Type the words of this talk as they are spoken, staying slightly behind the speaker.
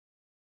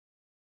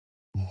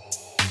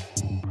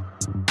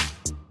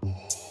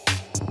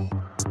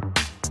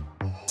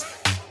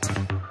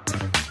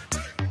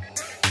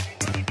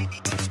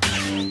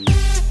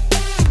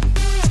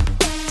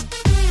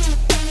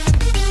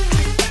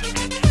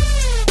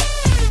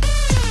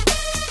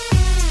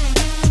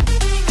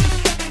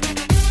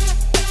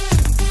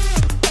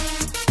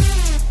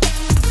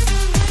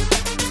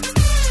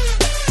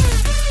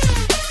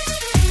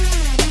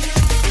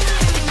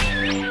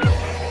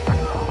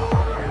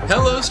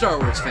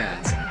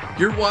fans.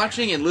 You're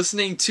watching and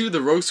listening to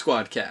the Rogue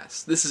Squad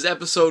cast. This is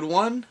episode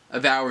 1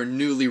 of our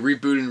newly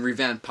rebooted and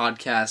revamped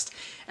podcast,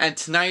 and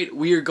tonight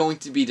we are going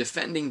to be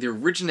defending the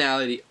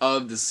originality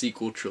of the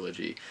sequel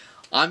trilogy.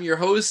 I'm your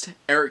host,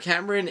 Eric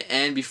Cameron,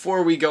 and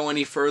before we go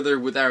any further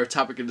with our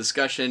topic of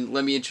discussion,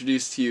 let me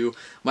introduce to you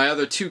my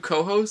other two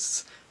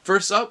co-hosts.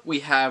 First up,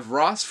 we have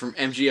Ross from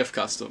MGF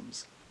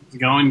Customs. How's it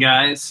going,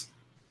 guys?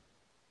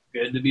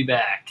 Good to be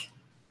back.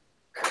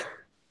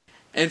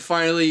 And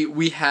finally,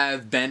 we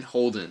have Ben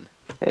Holden.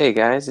 Hey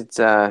guys, it's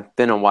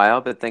been a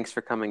while, but thanks for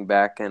coming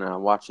back and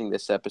watching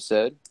this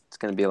episode. It's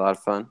going to be a lot of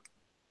fun.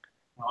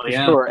 Oh,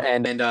 yeah. Sure,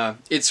 and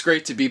it's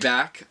great to be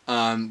back.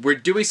 We're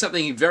doing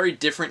something very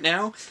different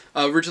now.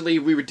 Originally,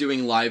 we were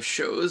doing live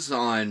shows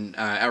on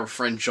our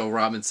friend Joe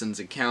Robinson's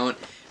account,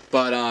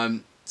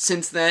 but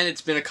since then,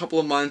 it's been a couple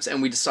of months,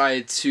 and we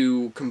decided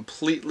to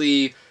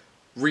completely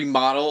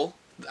remodel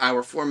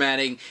our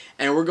formatting,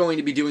 and we're going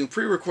to be doing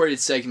pre-recorded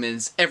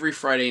segments every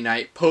Friday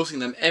night, posting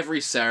them every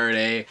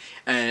Saturday,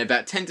 and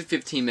about 10 to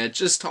 15 minutes,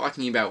 just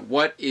talking about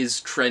what is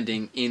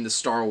trending in the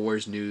Star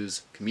Wars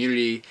news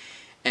community.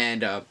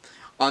 And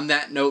on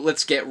that note,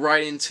 let's get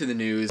right into the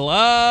news.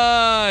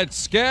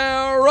 Let's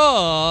get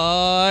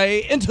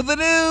right into the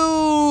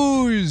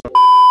news!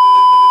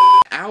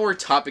 Our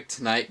topic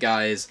tonight,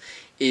 guys,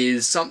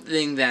 is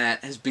something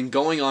that has been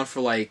going on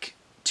for like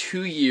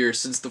 2 years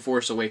since The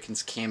Force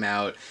Awakens came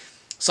out.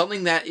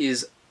 Something that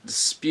is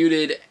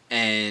disputed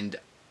and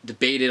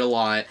debated a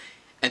lot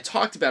and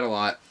talked about a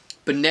lot,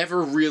 but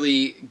never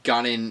really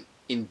gotten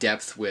in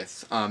depth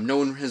with. No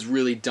one has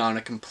really done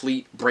a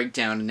complete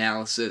breakdown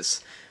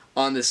analysis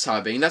on this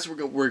topic, and that's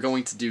what we're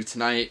going to do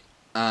tonight.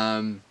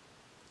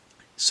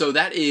 So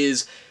that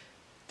is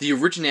the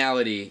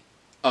originality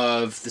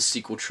of the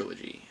sequel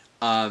trilogy.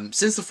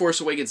 Since The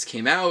Force Awakens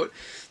came out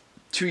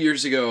 2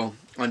 years ago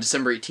on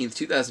December 18th,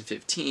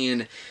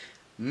 2015,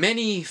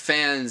 many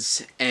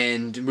fans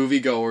and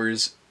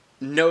moviegoers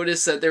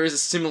noticed that there is a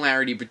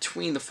similarity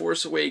between The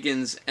Force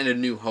Awakens and A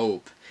New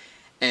Hope.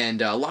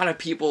 And a lot of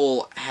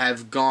people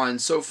have gone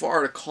so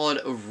far to call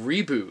it a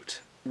reboot,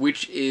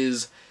 which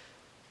is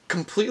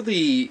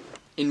completely,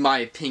 in my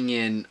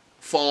opinion,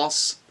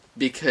 false,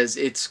 because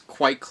it's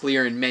quite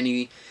clear in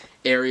many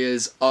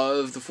areas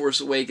of The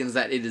Force Awakens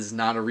that it is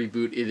not a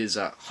reboot. It is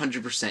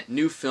 100%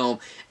 new film,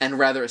 and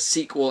rather a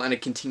sequel and a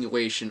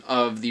continuation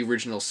of the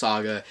original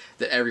saga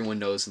that everyone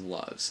knows and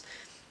loves.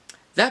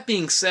 That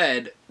being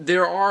said,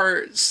 there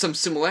are some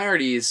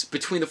similarities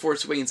between The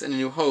Force Awakens and A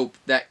New Hope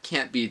that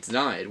can't be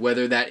denied,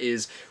 whether that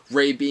is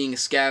Rey being a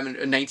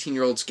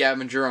 19-year-old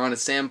scavenger on a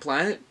sand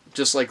planet,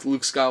 just like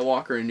Luke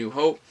Skywalker in A New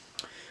Hope,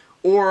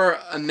 or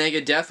a mega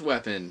death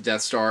weapon,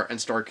 Death Star and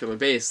Starkiller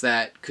Base,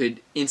 that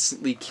could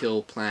instantly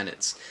kill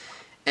planets.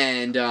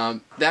 And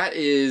that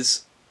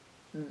is,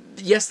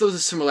 yes, those are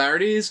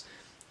similarities,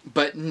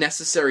 but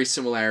necessary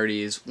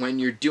similarities when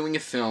you're doing a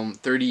film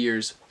 30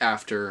 years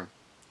after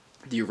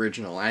the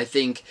original. And I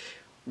think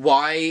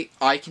why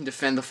I can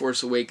defend The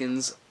Force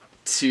Awakens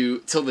till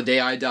the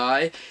day I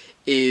die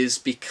is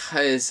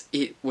because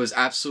it was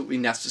absolutely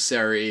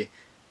necessary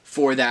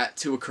for that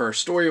to occur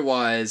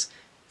story-wise,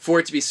 for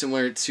it to be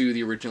similar to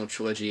the original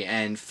trilogy,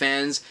 and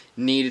fans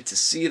needed to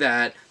see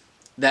that.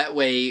 That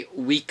way,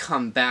 we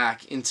come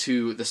back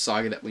into the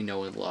saga that we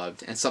know and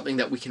loved, and something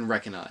that we can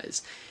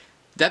recognize.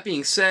 That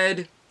being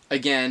said,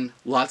 again,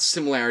 lots of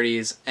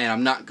similarities, and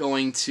I'm not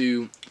going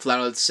to flat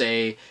out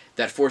say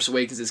that Force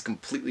Awakens is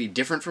completely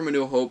different from A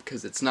New Hope,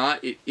 because it's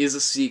not. It is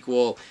a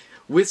sequel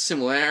with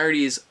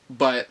similarities,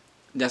 but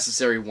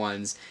necessary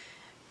ones.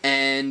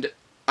 And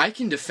I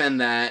can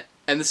defend that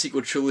and the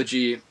sequel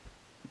trilogy,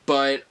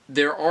 but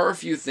there are a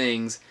few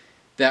things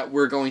that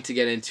we're going to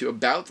get into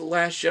about The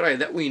Last Jedi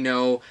that we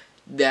know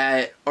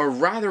that are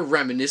rather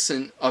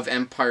reminiscent of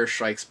Empire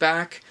Strikes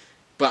Back,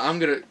 but I'm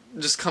going to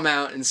just come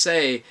out and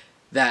say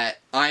that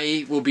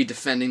I will be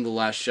defending The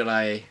Last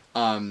Jedi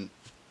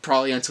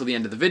probably until the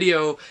end of the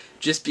video,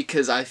 just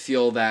because I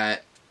feel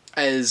that,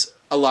 as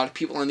a lot of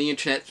people on the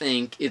internet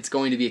think, it's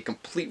going to be a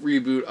complete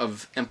reboot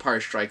of Empire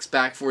Strikes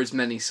Back for its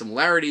many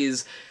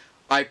similarities.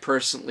 I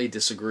personally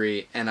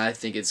disagree, and I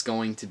think it's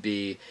going to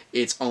be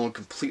its own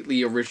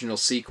completely original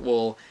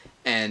sequel,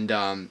 and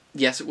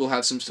yes, it will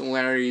have some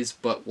similarities,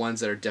 but ones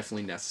that are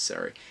definitely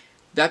necessary.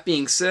 That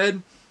being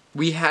said,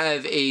 we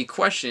have a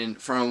question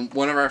from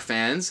one of our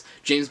fans,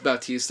 James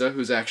Bautista,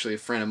 who's actually a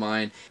friend of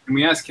mine. Can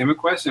we ask him a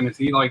question? Is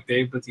he like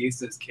Dave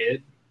Bautista's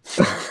kid?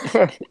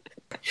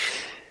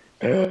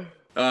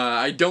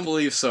 I don't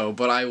believe so,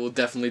 but I will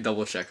definitely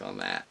double check on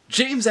that.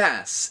 James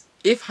asks,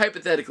 if,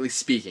 hypothetically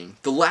speaking,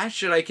 The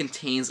Last Jedi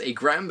contains a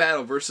grand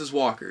battle versus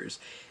walkers,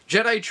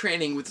 Jedi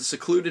training with a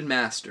secluded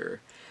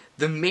master,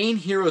 the main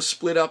hero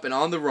split up and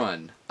on the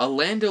run, a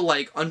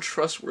Lando-like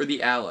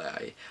untrustworthy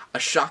ally, a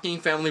shocking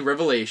family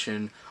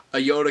revelation, a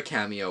Yoda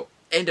cameo,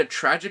 and a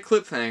tragic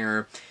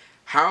cliffhanger,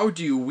 how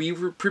do we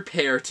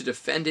prepare to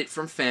defend it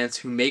from fans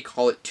who may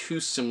call it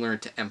too similar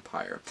to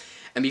Empire?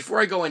 And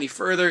before I go any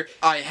further,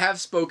 I have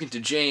spoken to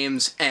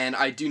James, and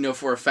I do know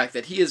for a fact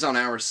that he is on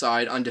our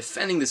side on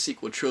defending the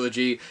sequel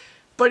trilogy,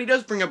 But he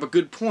does bring up a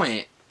good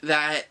point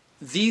that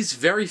these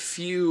very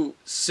few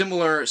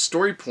similar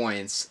story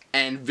points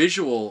and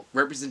visual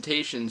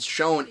representations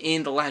shown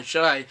in The Last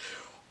Jedi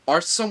are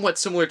somewhat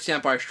similar to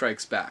Empire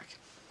Strikes Back.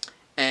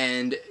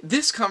 And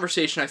this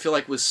conversation, I feel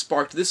like, was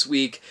sparked this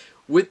week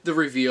with the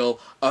reveal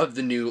of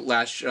the new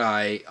Last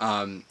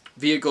Jedi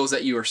vehicles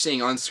that you are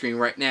seeing on screen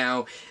right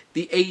now,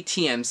 the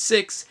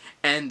ATM-6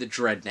 and the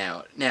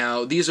Dreadnought.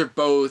 Now, these are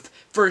both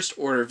First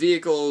Order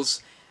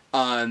vehicles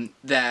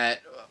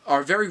that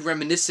are very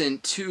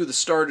reminiscent to the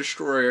Star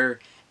Destroyer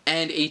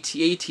and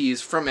AT-ATs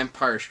from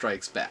Empire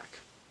Strikes Back.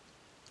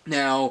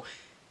 Now,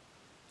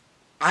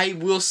 I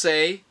will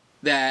say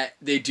that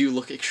they do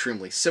look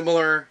extremely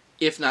similar,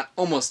 if not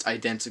almost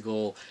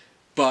identical,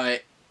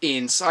 but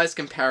in size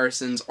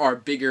comparisons are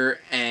bigger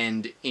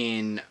and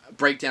in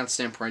breakdown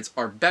standpoints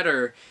are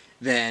better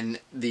than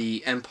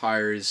the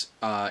Empire's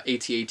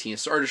AT-AT and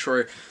Star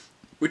Destroyer,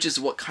 which is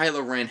what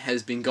Kylo Ren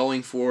has been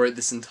going for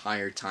this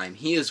entire time.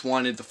 He has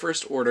wanted the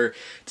First Order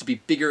to be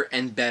bigger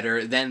and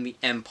better than the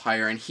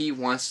Empire, and he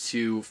wants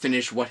to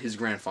finish what his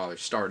grandfather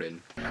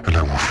started. And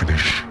I will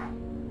finish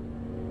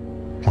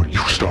what you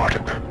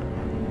started.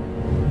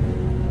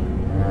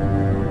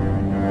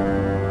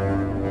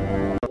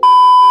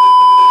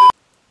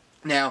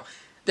 Now,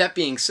 that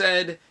being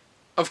said,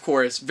 of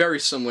course, very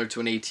similar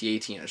to an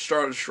AT-AT and a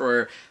Star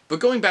Destroyer, but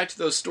going back to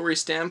those story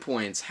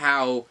standpoints,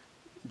 how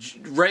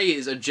Rey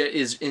is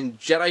in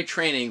Jedi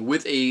training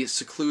with a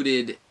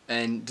secluded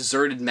and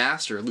deserted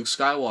master, Luke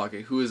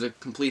Skywalker, who is a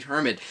complete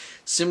hermit,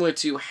 similar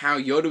to how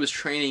Yoda was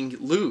training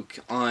Luke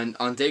on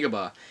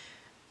Dagobah.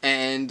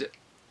 And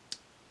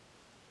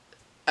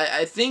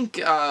I think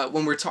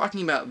when we're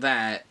talking about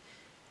that,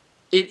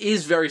 it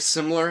is very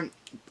similar,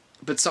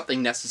 but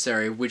something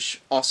necessary, which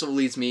also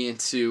leads me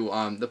into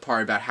the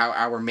part about how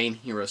our main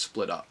hero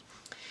split up.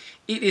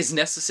 It is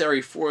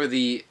necessary for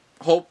the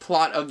whole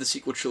plot of the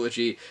sequel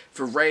trilogy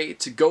for Rey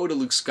to go to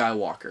Luke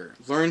Skywalker,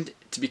 learn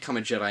to become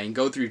a Jedi, and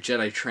go through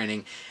Jedi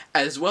training,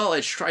 as well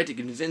as try to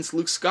convince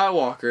Luke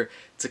Skywalker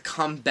to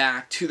come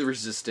back to the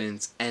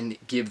Resistance and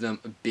give them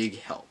a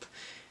big help.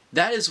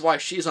 That is why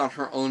she's on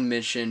her own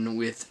mission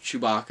with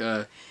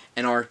Chewbacca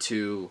and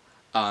R2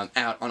 out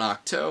on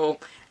Ahch-To,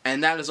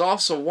 and that is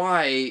also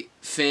why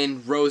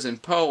Finn, Rose,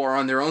 and Poe are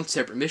on their own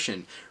separate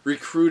mission,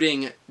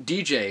 recruiting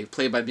DJ,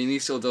 played by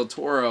Benicio del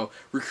Toro,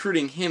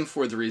 recruiting him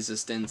for the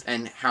Resistance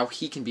and how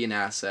he can be an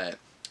asset,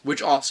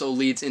 which also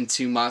leads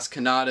into Maz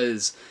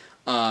Kanata's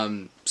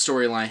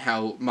storyline,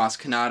 how Maz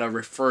Kanata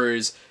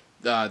refers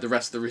the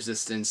rest of the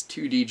Resistance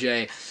to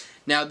DJ.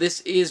 Now,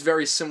 this is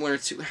very similar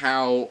to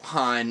how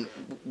Han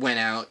went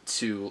out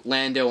to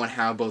Lando, and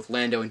how both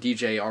Lando and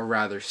DJ are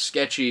rather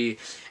sketchy,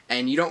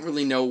 and you don't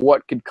really know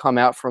what could come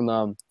out from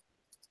them.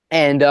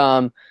 And,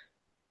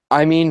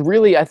 I mean,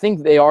 really, I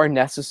think they are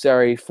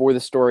necessary for the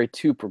story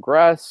to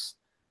progress.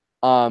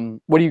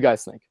 What do you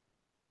guys think?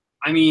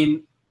 I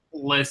mean,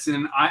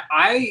 listen,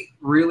 I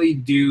really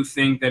do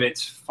think that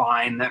it's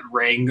fine that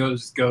Rey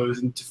goes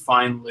to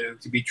find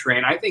Luke to be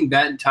trained. I think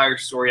that entire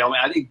story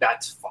element, I think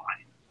that's fine.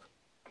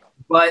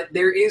 But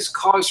there is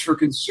cause for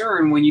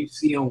concern when you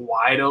see a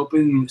wide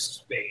open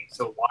space,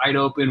 a wide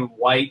open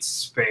white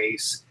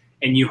space,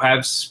 and you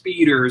have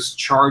speeders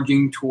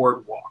charging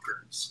toward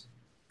walkers.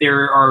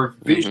 There are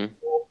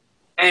visual,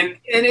 and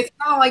it's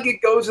not like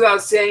it goes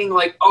without saying,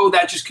 like, oh,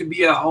 that just could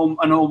be an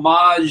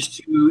homage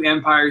to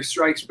Empire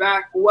Strikes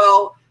Back.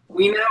 Well,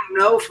 we now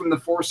know from The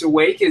Force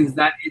Awakens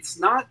that it's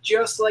not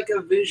just like a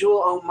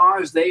visual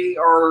homage. They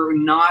are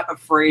not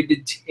afraid to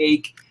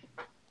take,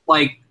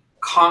 like,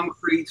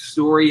 concrete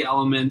story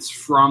elements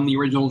from the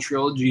original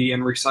trilogy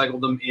and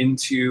recycle them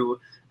into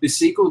the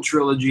sequel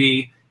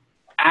trilogy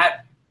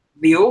at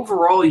the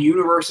overall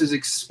universe's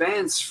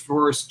expense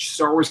for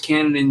Star Wars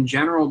canon in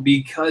general,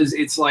 because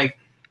it's like,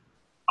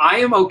 I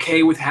am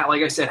okay with,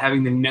 like I said,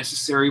 having the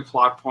necessary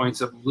plot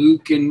points of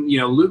Luke and,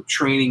 Luke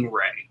training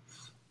Rey.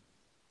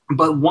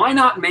 But why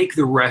not make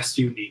the rest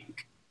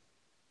unique?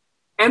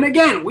 And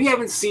again, we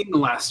haven't seen The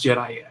Last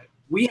Jedi yet.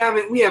 We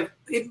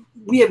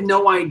have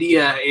no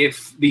idea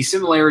if the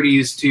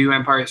similarities to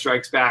Empire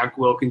Strikes Back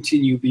will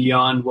continue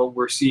beyond what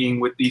we're seeing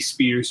with these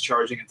speeders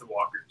charging at the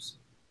walkers.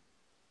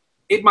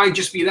 It might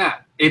just be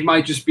that. It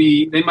might just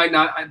be, they might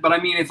not, but I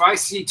mean, if I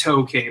see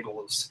tow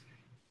cables,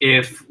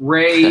 if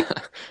Rey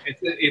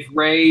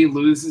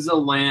loses a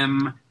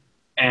limb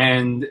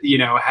and,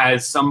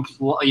 has some,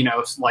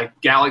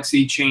 like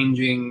galaxy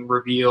changing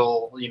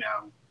reveal,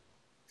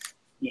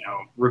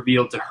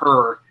 revealed to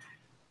her,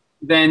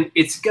 then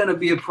it's going to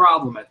be a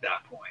problem at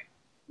that point.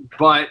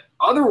 But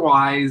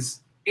otherwise,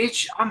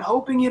 I'm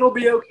hoping it'll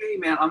be okay,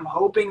 man. I'm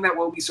hoping that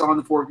what we saw in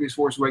The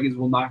Force Awakens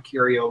will not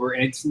carry over.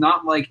 And it's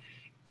not like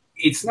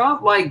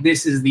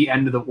this is the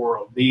end of the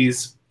world,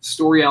 these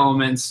story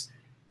elements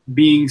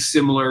being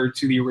similar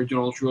to the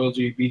original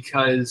trilogy,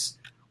 because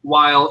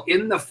while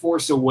in The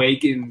Force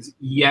Awakens,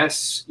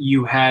 yes,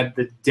 you had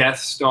the Death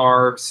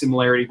Star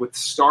similarity with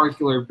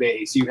Starkiller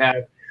Base, you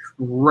have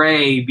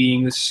Rey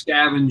being the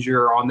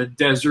scavenger on the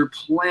desert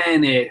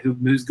planet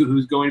who's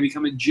going to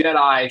become a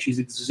Jedi. She's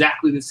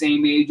exactly the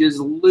same age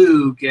as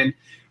Luke, and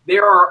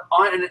there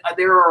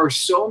are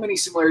so many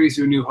similarities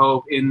to A New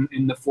Hope in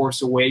The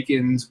Force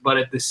Awakens, but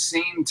at the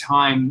same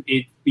time,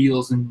 it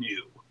feels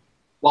new.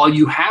 While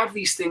you have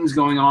these things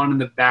going on in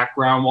the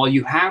background, while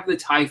you have the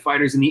TIE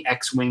fighters and the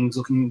X-Wings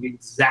looking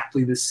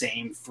exactly the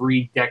same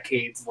 3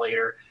 decades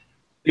later,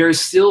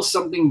 there's still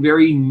something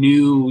very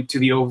new to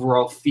the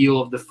overall feel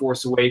of The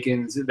Force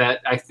Awakens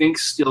that I think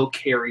still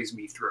carries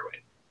me through it.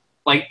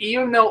 Like,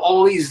 even though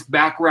all these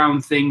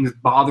background things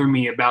bother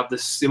me about the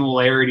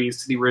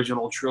similarities to the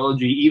original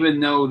trilogy, even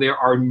though there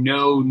are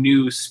no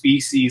new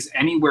species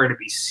anywhere to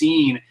be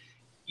seen,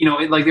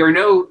 like there are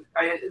no,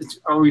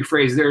 I'll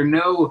rephrase, there are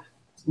no,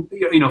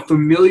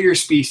 familiar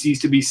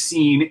species to be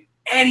seen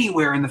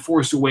anywhere in The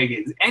Force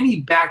Awakens.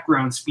 Any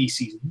background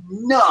species,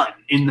 none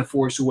in The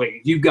Force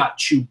Awakens. You've got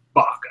Chewbacca.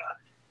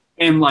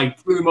 And, like,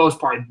 for the most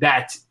part,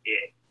 that's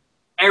it.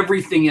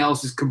 Everything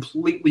else is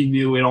completely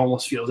new. It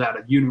almost feels out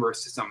of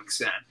universe to some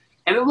extent.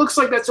 And it looks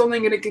like that's only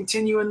going to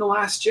continue in The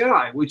Last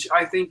Jedi, which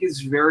I think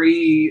is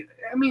very,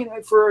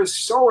 for a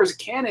Star Wars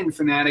canon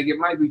fanatic, it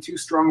might be too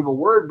strong of a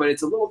word, but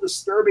it's a little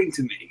disturbing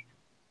to me.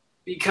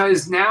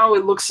 Because now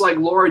it looks like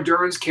Laura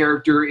Dern's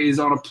character is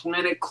on a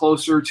planet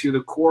closer to the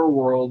core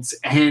worlds,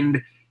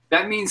 and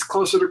that means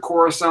closer to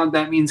Coruscant,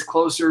 that means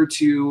closer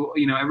to,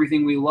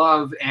 everything we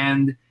love,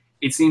 and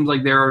it seems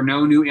like there are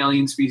no new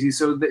alien species,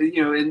 so,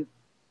 and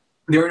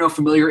there are no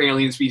familiar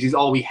alien species,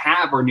 all we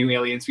have are new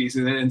alien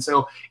species, and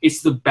so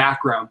it's the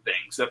background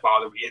things that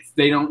bother me.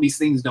 These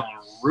things don't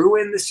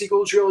ruin the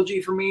sequel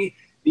trilogy for me.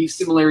 These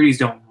similarities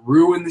don't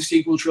ruin the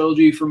sequel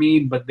trilogy for me,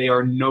 but they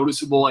are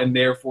noticeable and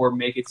therefore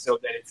make it so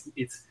that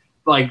it's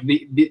like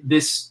the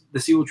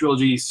sequel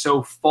trilogy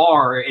so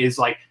far is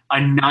like a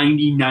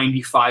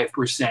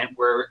 90-95%,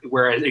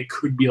 whereas it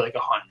could be like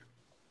 100.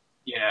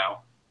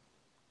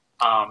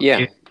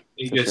 They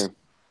just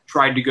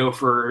tried to go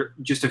for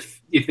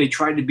if they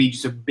tried to be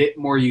just a bit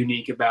more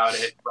unique about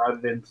it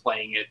rather than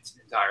playing it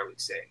entirely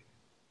safe,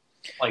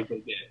 like they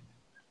did.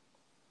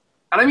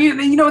 And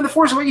in The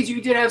Force Awakens,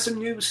 you did have some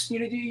new,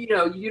 you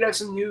did have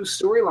some new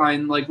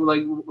storyline, like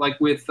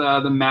with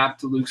the map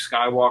to Luke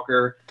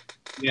Skywalker.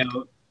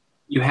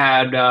 You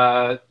had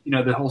the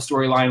whole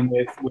storyline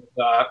with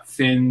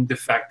Finn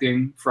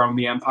defecting from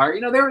the Empire.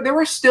 There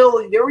were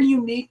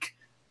unique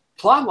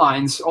plot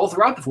lines all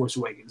throughout The Force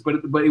Awakens,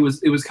 but it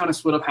was kind of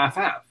split up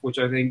half-half, which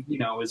I think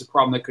is a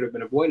problem that could have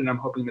been avoided. I'm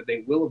hoping that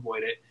they will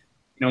avoid it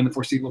in the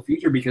foreseeable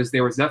future, because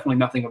there was definitely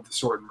nothing of the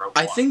sort in Rogue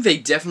One. I think they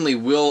definitely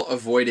will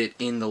avoid it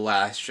in The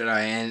Last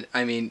Jedi,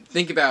 and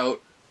think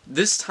about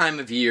this time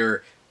of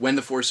year when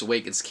The Force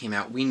Awakens came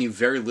out, we knew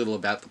very little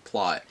about the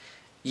plot,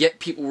 yet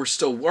people were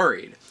still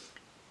worried.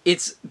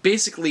 It's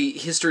basically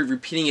history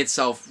repeating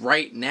itself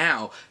right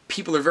now.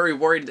 People are very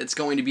worried that it's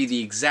going to be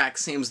the exact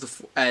same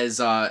as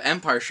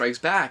Empire Strikes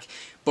Back,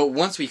 but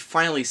once we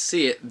finally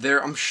see it,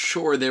 I'm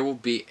sure there will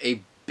be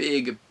a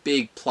big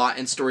plot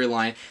and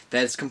storyline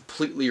that is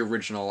completely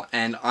original,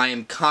 and I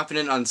am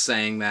confident on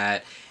saying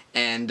that.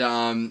 And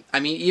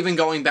even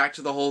going back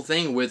to the whole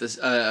thing with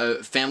a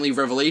family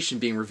revelation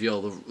being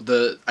revealed,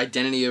 the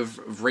identity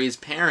of Rey's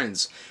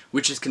parents,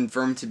 which is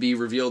confirmed to be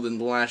revealed in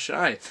The Last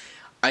Jedi,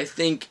 I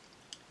think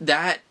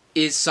that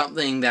is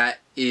something that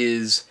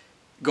is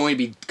going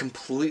to be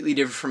completely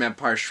different from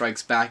Empire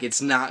Strikes Back.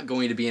 It's not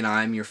going to be an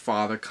I am your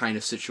father kind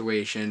of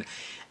situation.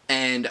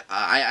 And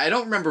I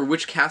don't remember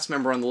which cast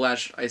member on The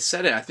Last I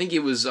said it. I think it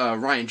was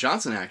Rian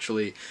Johnson,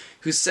 actually,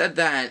 who said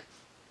that,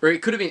 or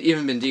it could have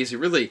even been Daisy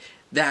Ridley,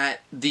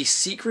 that the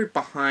secret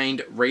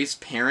behind Rey's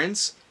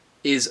parents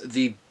is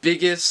the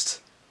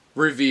biggest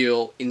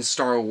reveal in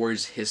Star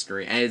Wars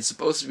history. And it's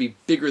supposed to be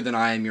bigger than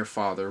I am your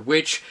father,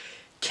 which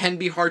can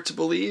be hard to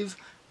believe,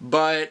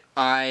 but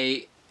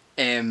I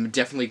am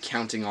definitely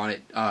counting on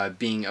it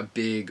being a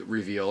big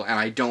reveal, and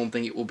I don't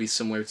think it will be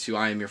similar to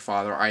I Am Your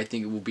Father. I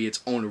think it will be its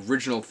own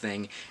original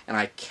thing, and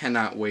I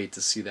cannot wait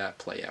to see that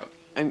play out.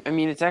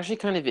 It's actually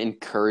kind of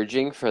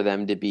encouraging for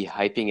them to be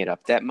hyping it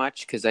up that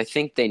much, because I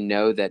think they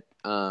know that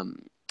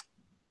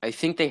I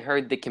think they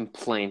heard the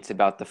complaints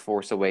about The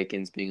Force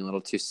Awakens being a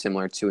little too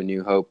similar to A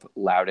New Hope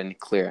loud and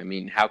clear.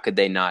 How could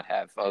they not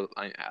have?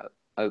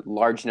 A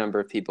large number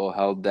of people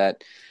held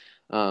that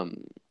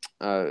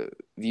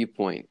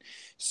viewpoint.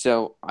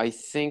 So I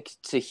think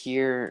to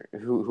hear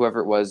whoever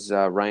it was,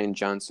 Rian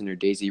Johnson or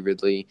Daisy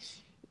Ridley,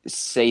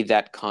 say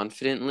that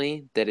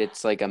confidently, that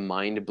it's like a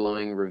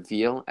mind-blowing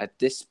reveal at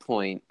this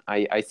point,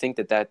 I think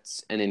that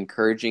that's an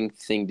encouraging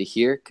thing to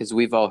hear, because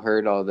we've all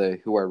heard all the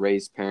who are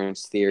Rey's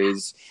parents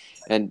theories,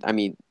 and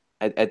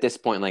at this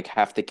point, like,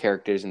 half the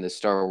characters in the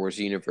Star Wars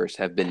universe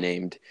have been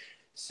named.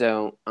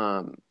 So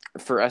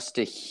for us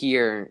to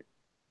hear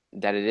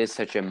that it is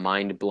such a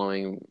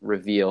mind-blowing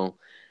reveal,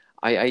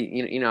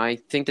 I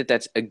think that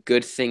that's a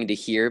good thing to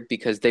hear,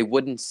 because they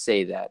wouldn't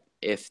say that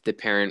if the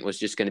parent was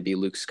just going to be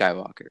Luke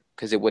Skywalker,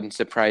 because it wouldn't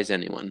surprise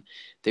anyone.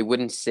 They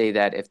wouldn't say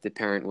that if the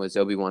parent was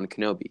Obi-Wan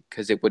Kenobi,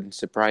 because it wouldn't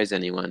surprise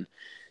anyone.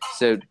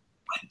 So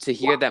to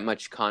hear that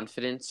much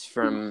confidence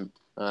from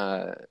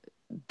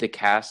the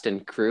cast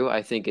and crew,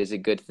 I think is a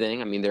good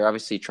thing. I mean, they're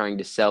obviously trying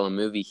to sell a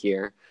movie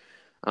here.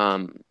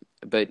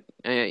 But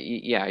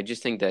yeah, I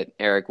just think that,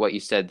 Eric, what you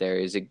said there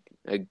is a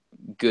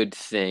good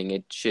thing.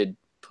 It should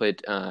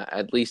put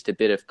at least a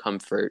bit of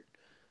comfort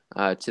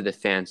to the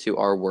fans who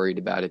are worried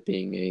about it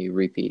being a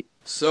repeat.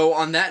 So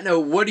on that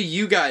note, what do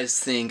you guys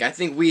think? I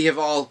think we have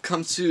all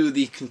come to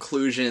the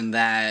conclusion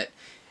that,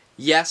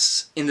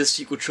 yes, in the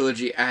sequel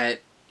trilogy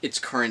at its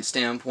current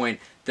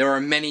standpoint, there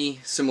are many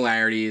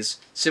similarities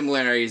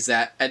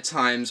that at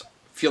times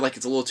feel like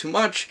it's a little too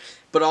much,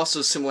 but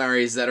also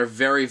similarities that are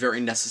very, very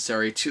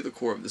necessary to the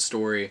core of the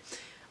story,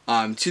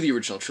 to the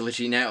original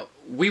trilogy. Now,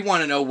 we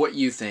want to know what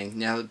you think.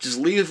 Now, just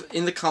leave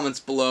in the comments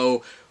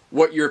below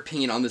what your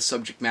opinion on this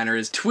subject matter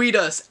is. Tweet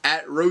us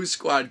at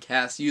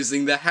RoseSquadcast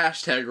using the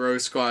hashtag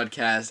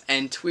RoseSquadcast,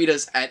 and tweet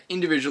us at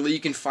individually. You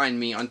can find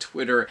me on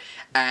Twitter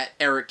at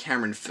Eric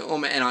Cameron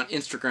Film and on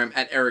Instagram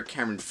at Eric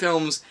Cameron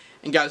Films.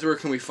 And guys, where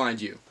can we find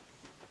you?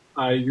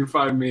 You can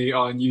find me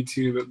on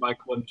YouTube at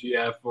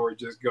MichaelMGF, or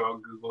just go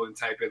on Google and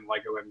type in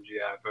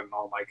MichaelMGF, and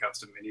all my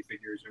custom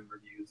minifigures and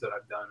reviews that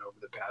I've done over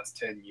the past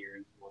 10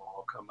 years will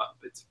all come up.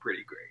 It's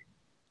pretty great.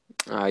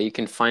 You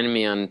can find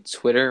me on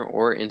Twitter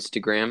or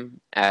Instagram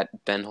at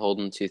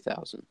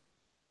BenHolden2000.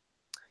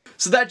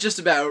 So that just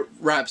about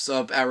wraps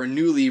up our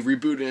newly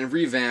rebooted and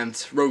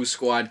revamped Rose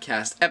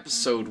Squadcast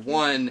Episode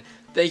 1.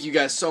 Thank you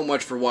guys so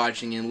much for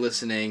watching and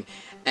listening.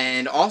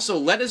 And also,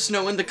 let us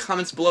know in the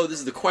comments below, this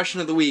is the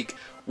question of the week,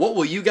 what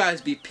will you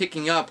guys be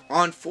picking up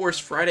on Force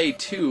Friday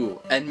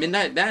 2 at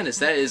Midnight Madness?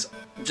 That is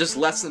just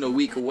less than a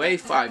week away,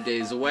 5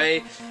 days away,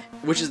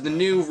 which is the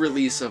new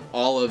release of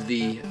all of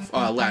the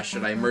Last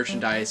Jedi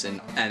merchandise and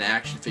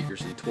action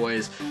figures and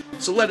toys.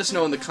 So let us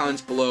know in the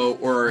comments below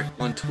or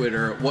on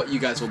Twitter what you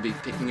guys will be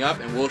picking up,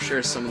 and we'll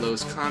share some of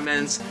those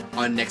comments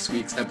on next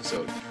week's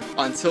episode.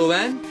 Until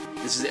then,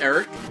 this is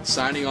Eric,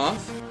 signing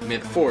off. May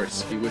the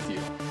Force be with you.